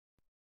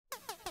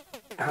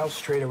How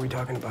straight are we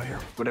talking about here?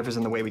 Whatever's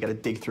in the way, we gotta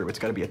dig through. It's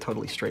gotta be a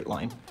totally straight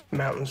line.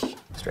 Mountains?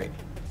 Straight.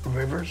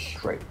 Rivers?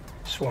 Straight.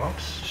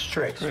 Swamps?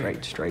 Straight.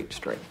 Straight, straight,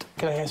 straight.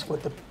 Can I ask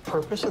what the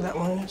purpose of that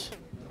line is?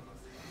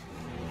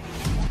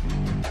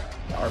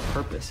 Our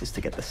purpose is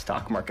to get the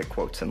stock market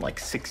quotes in like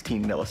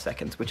 16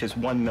 milliseconds, which is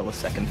 1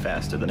 millisecond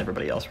faster than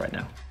everybody else right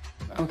now.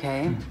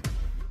 Okay.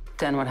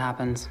 Then what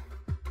happens?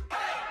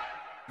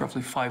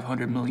 Roughly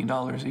 $500 million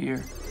a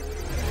year.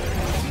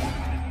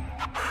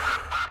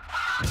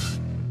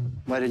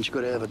 Why didn't you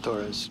go to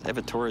Evatoras?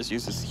 Evatoras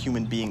uses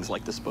human beings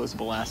like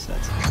disposable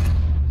assets.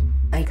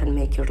 I can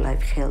make your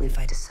life hell if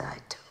I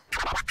decide to.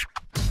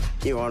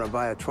 You want to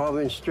buy a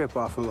 12-inch strip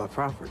off of my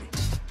property?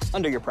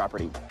 Under your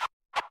property.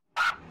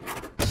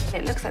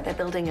 It looks like they're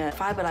building a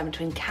fiber line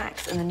between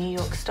CAX and the New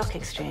York Stock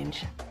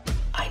Exchange.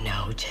 I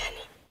know,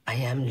 Jenny. I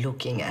am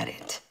looking at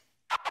it.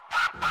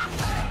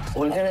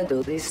 We're gonna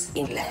do this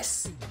in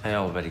less. I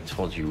already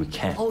told you we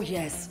can't. Oh,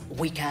 yes,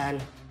 we can.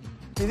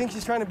 Do you think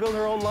she's trying to build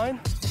her own line?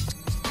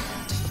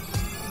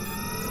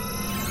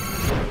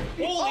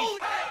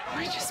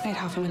 I just made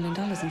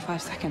 $500,000 in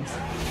 5 seconds.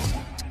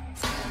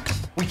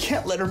 We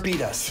can't let her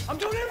beat us. I'm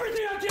doing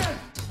everything I can!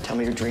 Tell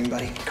me your dream,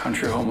 buddy.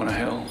 Country home on a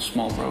hill,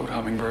 small road,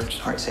 hummingbirds.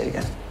 All right, say it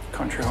again.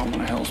 Country home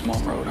on a hill, small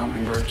road,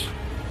 hummingbirds.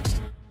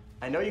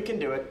 I know you can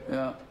do it.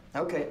 Yeah.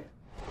 Okay.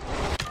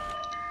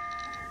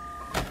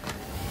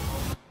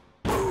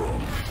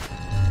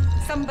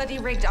 Somebody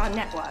rigged our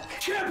network.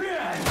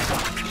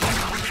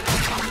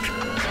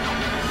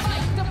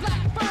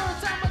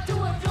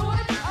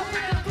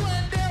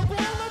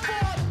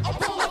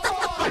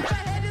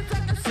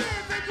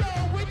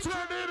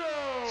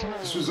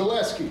 Mr.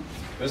 Zaleski.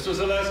 Mr.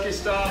 Zaleski,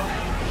 stop.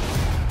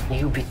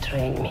 You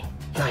betrayed me.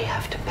 Now you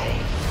have to pay.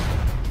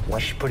 Why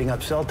is she putting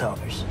up cell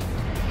towers?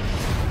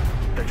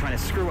 They're trying to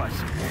screw us.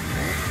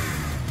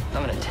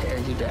 I'm gonna tear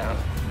you down.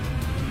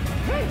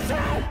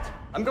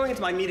 I'm going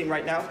into my meeting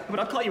right now, but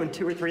I'll call you in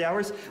 2 or 3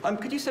 hours.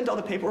 Could you send all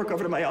the paperwork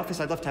over to my office?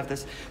 I'd love to have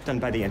this done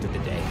by the end of the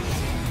day.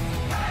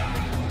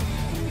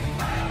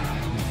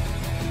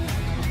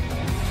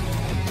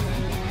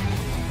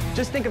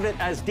 Just think of it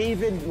as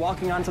David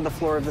walking onto the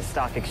floor of the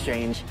stock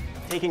exchange,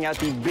 taking out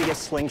the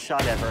biggest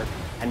slingshot ever,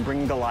 and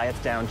bringing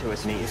Goliath down to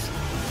his knees.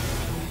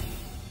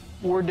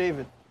 We're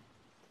David.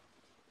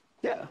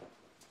 Yeah.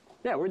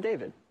 Yeah, we're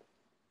David.